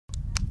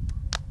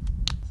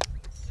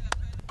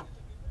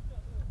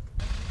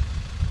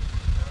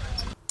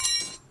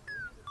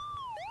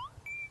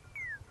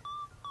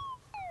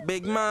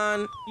Big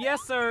man.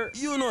 Yes, sir.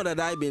 You know that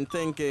I've been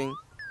thinking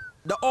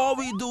that all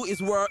we do is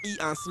work, eat,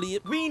 and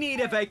sleep. We need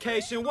a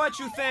vacation. What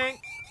you think?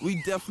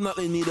 We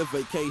definitely need a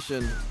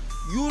vacation.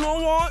 You know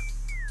what?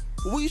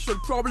 We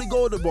should probably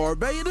go to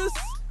Barbados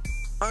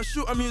and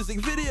shoot a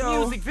music video.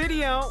 Music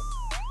video?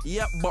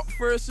 Yep, but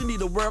first you need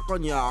to work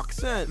on your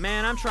accent.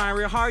 Man, I'm trying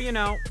real hard, you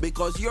know.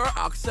 Because your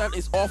accent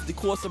is off the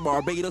coast of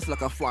Barbados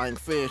like a flying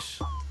fish.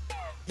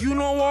 You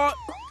know what?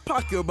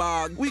 Pack your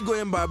bag. We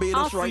going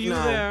Barbados right now.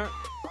 I'll see you there.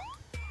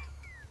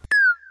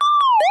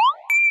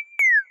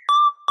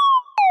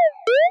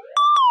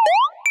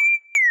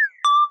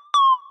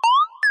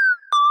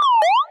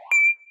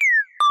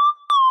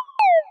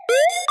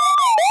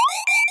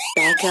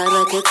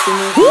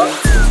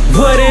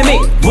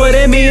 What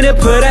it mean to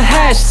put a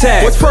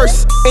hashtag? What's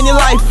first in your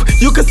life?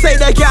 You could say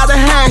they got a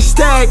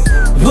hashtag.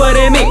 What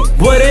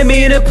it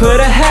mean to put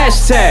a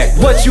hashtag?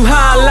 What you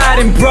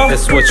highlighting, bro?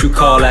 That's what you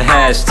call a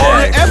hashtag.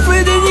 All the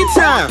effort in your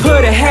time,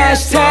 put a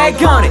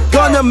hashtag on it.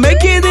 Gonna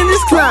make it in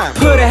this climb,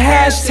 put a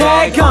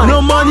hashtag on it.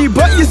 No money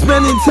but you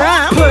spending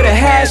time, put a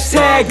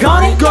hashtag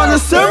on it. Gonna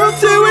serve them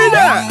to it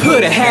up,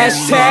 put a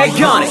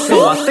hashtag on it.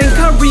 So I think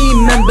I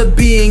remember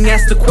being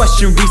asked the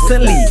question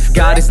recently, if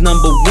God is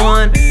number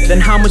one,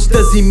 then how much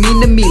does he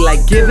mean to me?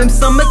 Like give him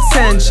some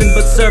attention,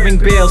 but serving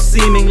bail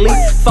seemingly,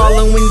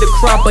 following the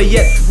crowd but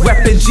yet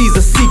repping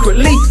Jesus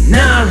secretly.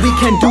 Nah, we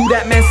can't do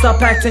that, man,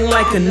 stop acting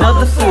like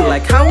another fool.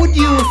 Like how would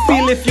you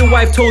feel if your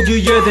wife told you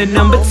you're the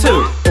number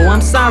two? Oh,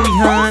 I'm sorry,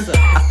 hon,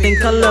 I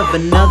think I love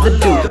another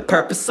dude. The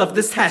purpose of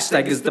this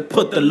hashtag is to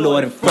put the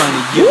Lord in front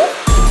of you.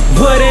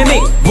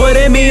 What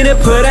it mean to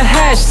put a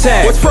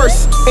hashtag? What's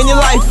first in your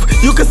life?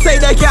 You could say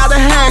they got a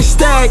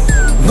hashtag.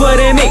 What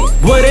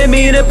it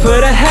mean to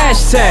put a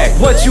hashtag?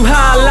 What you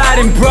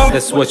highlighting, bro?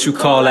 That's what you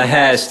call a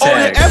hashtag. All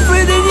the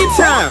effort in your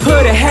time,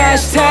 put a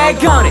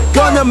hashtag on it.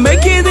 Gonna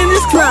make it in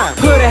this climb,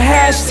 put a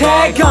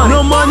hashtag on it.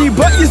 No money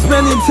but you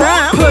spending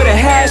time, put a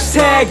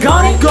hashtag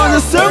on it.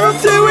 Gonna serve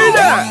them to it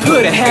up,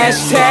 put a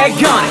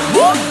hashtag on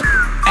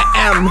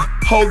it.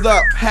 Hold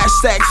up,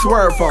 hashtag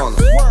Swerve on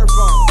them.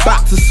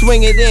 About to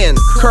swing it in,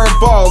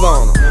 curveball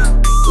on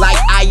them. Like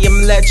I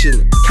am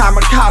legend,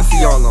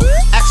 kamikaze on them.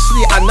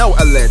 Actually I know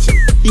a legend,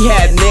 he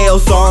had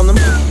nails on them.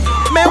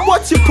 Man,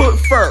 what you put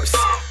first?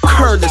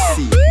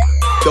 Courtesy,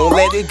 don't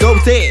let it go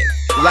dead,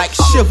 like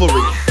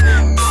chivalry.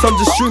 Some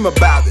just dream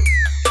about it,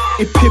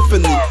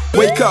 epiphany.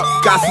 Wake up,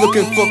 God's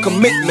looking for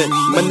commitment,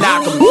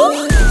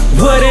 monogamy.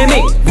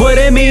 What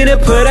it mean to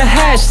put a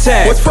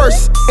hashtag? What's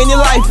first in your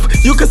life?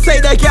 You could say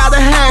they got a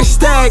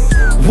hashtag.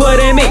 What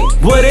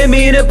it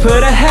mean to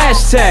put a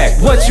hashtag?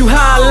 What you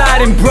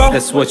highlighting, bro?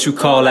 That's what you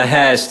call a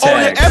hashtag. All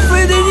the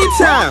effort in your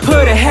time,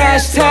 put a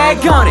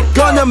hashtag on it.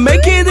 Gonna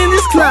make it in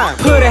this climb,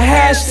 put a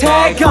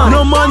hashtag on it.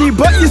 No money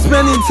but you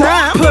spending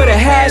time, put a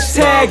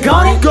hashtag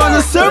on it.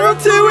 Gonna serve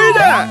them to it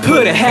up,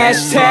 put a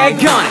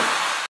hashtag on it.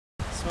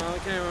 Smile the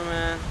camera,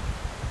 man.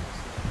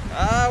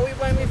 We